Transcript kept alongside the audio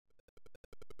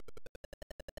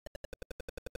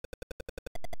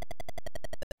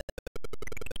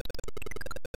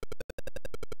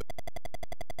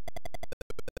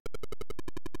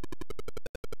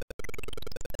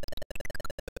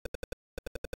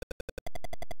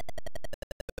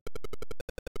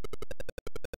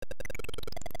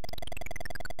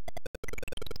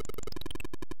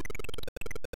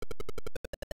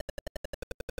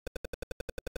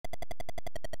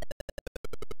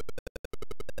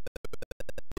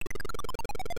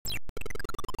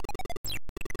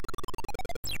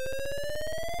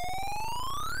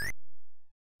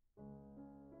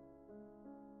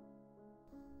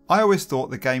I always thought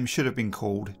the game should have been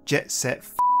called Set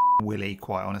Willy,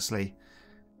 quite honestly.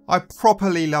 I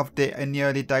properly loved it in the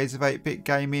early days of 8-bit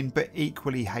gaming, but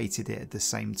equally hated it at the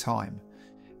same time.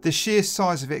 The sheer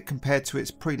size of it compared to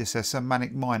its predecessor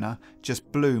Manic Miner just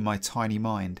blew my tiny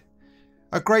mind.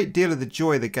 A great deal of the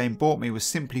joy the game brought me was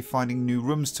simply finding new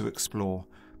rooms to explore,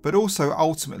 but also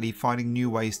ultimately finding new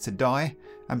ways to die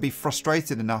and be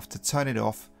frustrated enough to turn it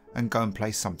off and go and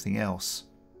play something else.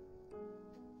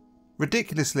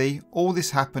 Ridiculously, all this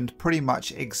happened pretty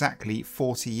much exactly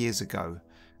 40 years ago,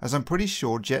 as I'm pretty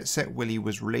sure Set Willy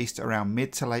was released around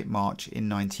mid to late March in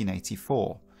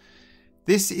 1984.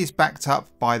 This is backed up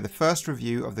by the first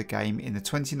review of the game in the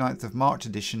 29th of March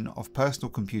edition of Personal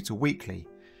Computer Weekly,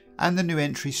 and the new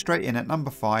entry straight in at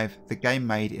number 5, the game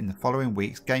made in the following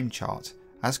week's game chart,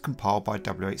 as compiled by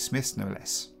W.H. Smith no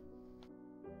less.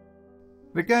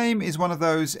 The game is one of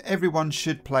those everyone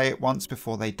should play it once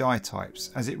before they die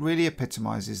types, as it really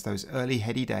epitomises those early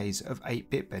heady days of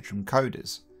 8-bit bedroom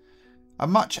coders. A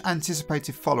much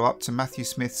anticipated follow-up to Matthew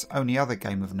Smith's only other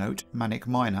game of note, Manic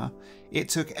Miner, it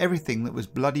took everything that was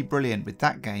bloody brilliant with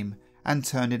that game and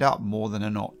turned it up more than a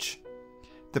notch.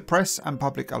 The press and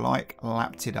public alike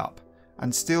lapped it up,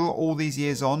 and still all these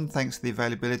years on, thanks to the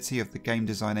availability of the game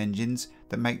design engines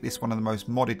that make this one of the most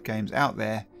modded games out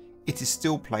there, it is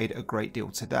still played a great deal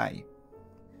today.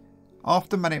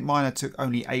 After Manic Miner took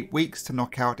only 8 weeks to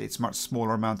knock out its much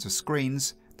smaller amount of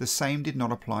screens, the same did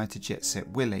not apply to Set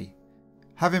Willy.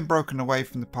 Having broken away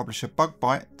from the publisher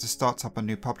Bugbyte to start up a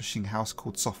new publishing house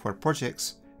called Software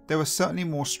Projects, there were certainly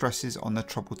more stresses on the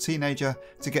troubled teenager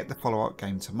to get the follow-up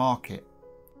game to market.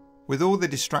 With all the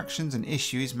distractions and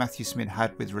issues Matthew Smith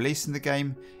had with releasing the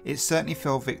game, it certainly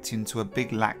fell victim to a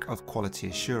big lack of quality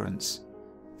assurance.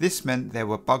 This meant there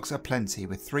were bugs aplenty,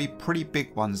 with 3 pretty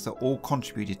big ones that all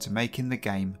contributed to making the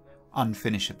game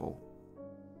unfinishable.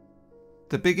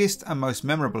 The biggest and most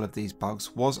memorable of these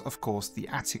bugs was of course the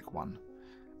attic one.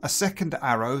 A second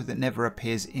arrow that never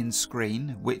appears in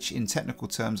screen, which in technical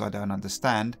terms I don't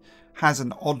understand, has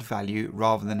an odd value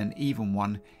rather than an even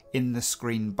one in the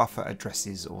screen buffer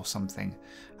addresses or something,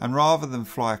 and rather than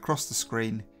fly across the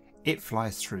screen, it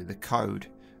flies through the code,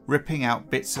 ripping out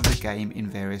bits of the game in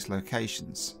various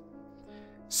locations.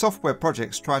 Software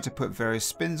Projects tried to put various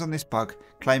spins on this bug,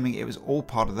 claiming it was all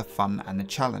part of the fun and the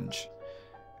challenge.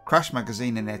 Crash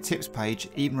Magazine in their tips page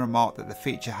even remarked that the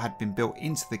feature had been built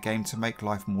into the game to make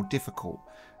life more difficult,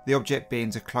 the object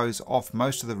being to close off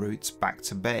most of the routes back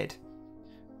to bed.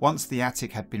 Once the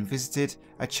attic had been visited,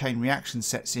 a chain reaction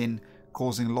sets in,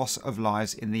 causing loss of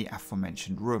lives in the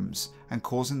aforementioned rooms, and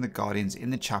causing the guardians in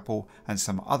the chapel and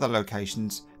some other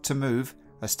locations to move,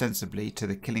 ostensibly to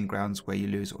the killing grounds where you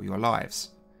lose all your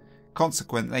lives.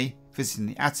 Consequently, visiting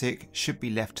the attic should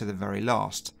be left to the very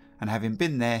last, and having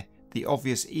been there, the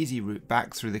obvious easy route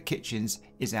back through the kitchens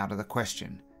is out of the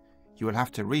question. You will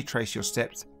have to retrace your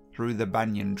steps through the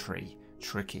banyan tree.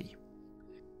 Tricky.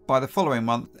 By the following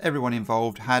month, everyone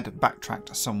involved had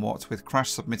backtracked somewhat, with Crash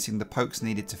submitting the pokes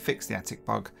needed to fix the attic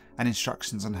bug and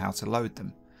instructions on how to load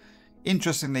them.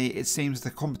 Interestingly, it seems the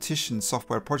competition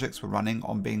Software Projects were running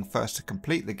on being first to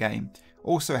complete the game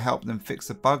also helped them fix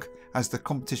the bug, as the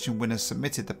competition winners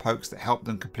submitted the pokes that helped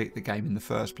them complete the game in the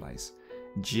first place.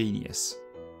 Genius.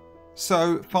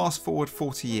 So fast forward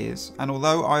 40 years, and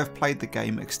although I have played the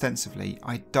game extensively,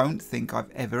 I don't think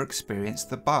I've ever experienced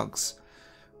the bugs.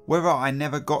 Whether I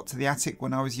never got to the attic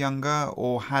when I was younger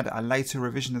or had a later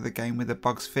revision of the game with the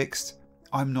bugs fixed,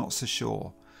 I'm not so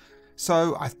sure.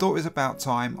 So I thought it was about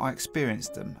time I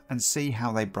experienced them and see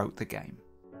how they broke the game.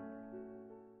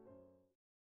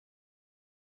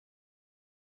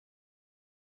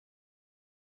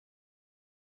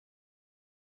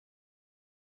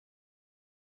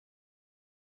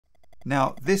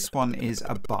 Now this one is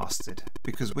a bastard,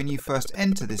 because when you first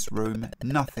enter this room,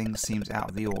 nothing seems out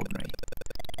of the ordinary.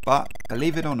 But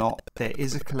believe it or not, there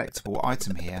is a collectible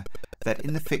item here that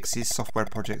in the fixes Software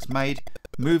Projects made,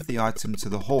 moved the item to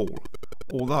the hall,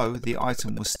 although the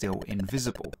item was still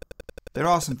invisible. There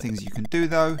are some things you can do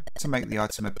though to make the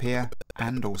item appear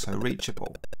and also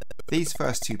reachable. These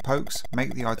first 2 pokes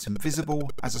make the item visible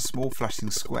as a small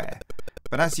flashing square,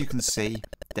 but as you can see,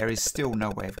 there is still no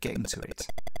way of getting to it.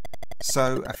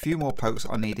 So a few more pokes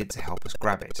are needed to help us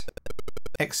grab it.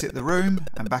 Exit the room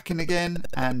and back in again,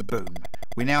 and boom,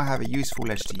 we now have a useful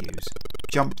ledge to use.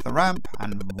 Jump the ramp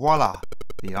and voila,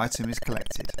 the item is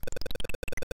collected.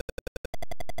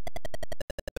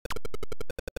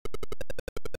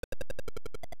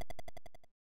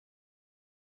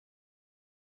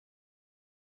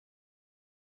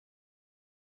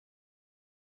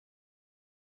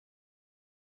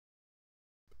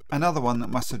 Another one that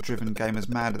must have driven gamers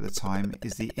mad at the time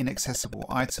is the inaccessible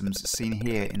items seen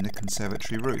here in the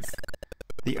conservatory roof.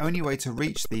 The only way to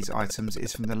reach these items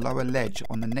is from the lower ledge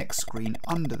on the next screen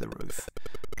under the roof,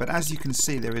 but as you can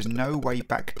see there is no way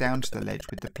back down to the ledge,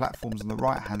 with the platforms on the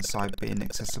right hand side being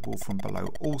accessible from below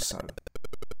also.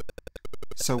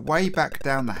 So way back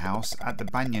down the house at the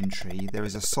banyan tree there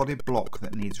is a solid block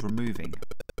that needs removing.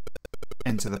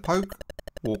 Enter the poke,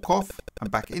 walk off and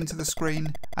back into the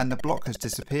screen, and the block has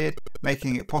disappeared,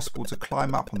 making it possible to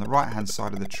climb up on the right hand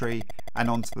side of the tree and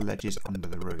onto the ledges under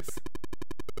the roof.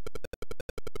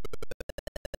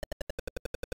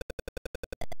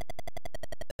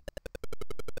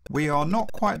 We are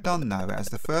not quite done though, as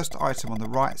the first item on the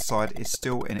right side is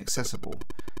still inaccessible,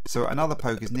 so another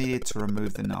poke is needed to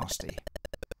remove the nasty.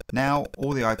 Now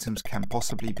all the items can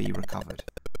possibly be recovered,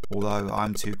 although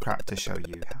I'm too crap to show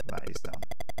you how that is done.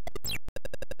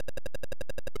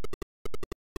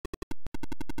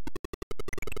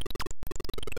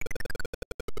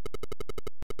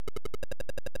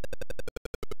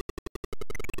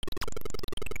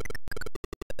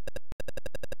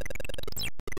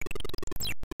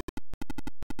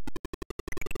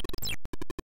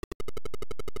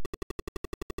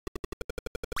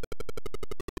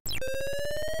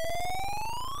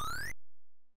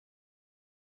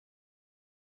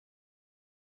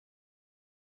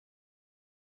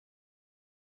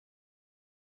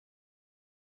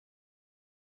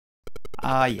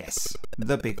 Ah yes,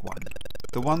 the big one.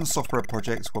 The one software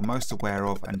projects were most aware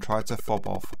of and tried to fob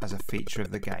off as a feature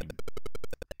of the game.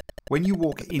 When you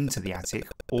walk into the attic,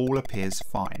 all appears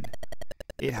fine.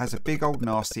 It has a big old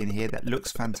nasty in here that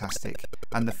looks fantastic,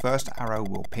 and the first arrow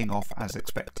will ping off as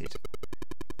expected.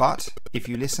 But if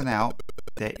you listen out,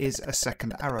 there is a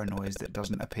second arrow noise that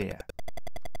doesn't appear.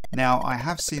 Now I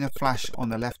have seen a flash on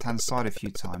the left hand side a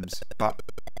few times, but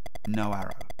no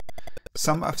arrow.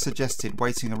 Some have suggested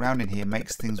waiting around in here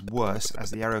makes things worse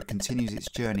as the arrow continues its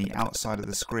journey outside of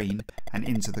the screen and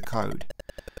into the code.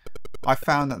 I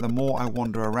found that the more I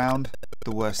wander around,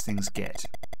 the worse things get.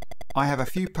 I have a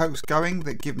few pokes going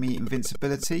that give me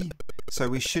invincibility, so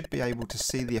we should be able to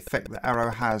see the effect the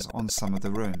arrow has on some of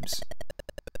the rooms.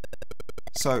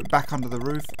 So back under the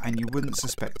roof and you wouldn't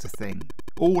suspect a thing.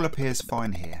 All appears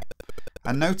fine here.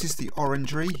 And notice the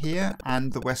orangery here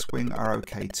and the west wing are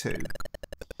okay too.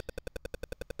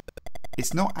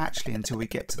 It's not actually until we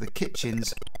get to the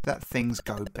kitchens that things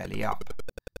go belly up.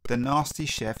 The nasty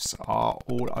chefs are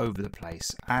all over the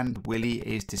place, and Willy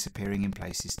is disappearing in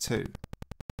places too.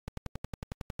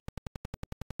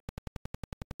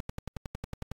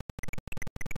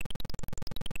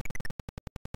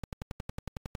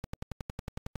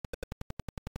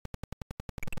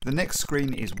 The next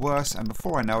screen is worse, and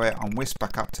before I know it I'm whisked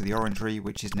back up to the orangery,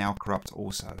 which is now corrupt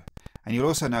also. And you'll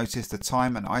also notice the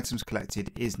time and items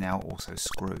collected is now also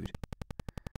screwed.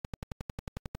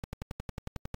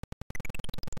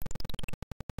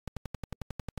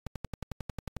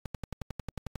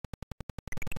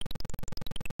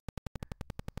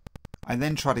 I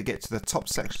then try to get to the top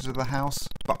sections of the house,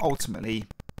 but ultimately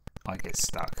I get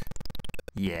stuck.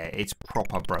 Yeah, it's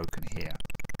proper broken here.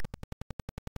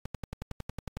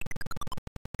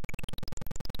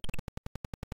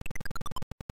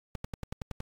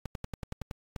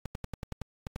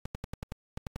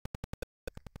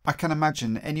 I can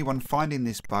imagine anyone finding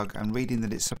this bug and reading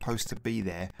that it's supposed to be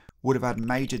there would have had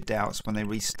major doubts when they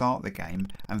restart the game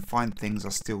and find things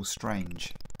are still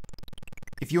strange.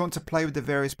 If you want to play with the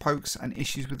various pokes and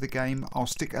issues with the game, I'll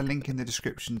stick a link in the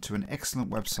description to an excellent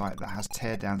website that has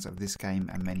teardowns of this game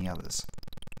and many others.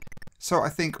 So I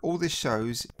think all this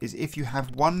shows is if you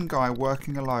have one guy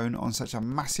working alone on such a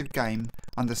massive game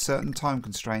under certain time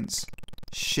constraints,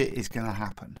 shit is going to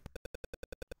happen.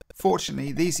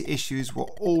 Fortunately, these issues were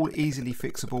all easily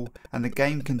fixable and the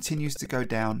game continues to go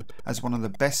down as one of the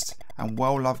best and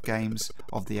well-loved games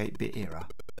of the 8-bit era.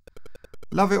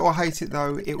 Love it or hate it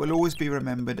though, it will always be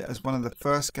remembered as one of the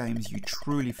first games you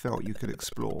truly felt you could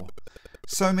explore.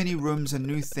 So many rooms and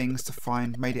new things to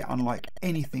find made it unlike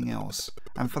anything else,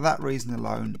 and for that reason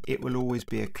alone it will always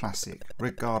be a classic,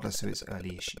 regardless of its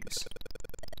early issues.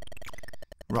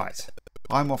 Right,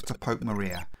 I'm off to poke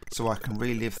Maria so I can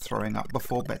relive throwing up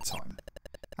before bedtime.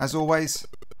 As always,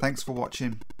 thanks for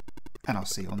watching, and I'll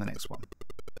see you on the next one.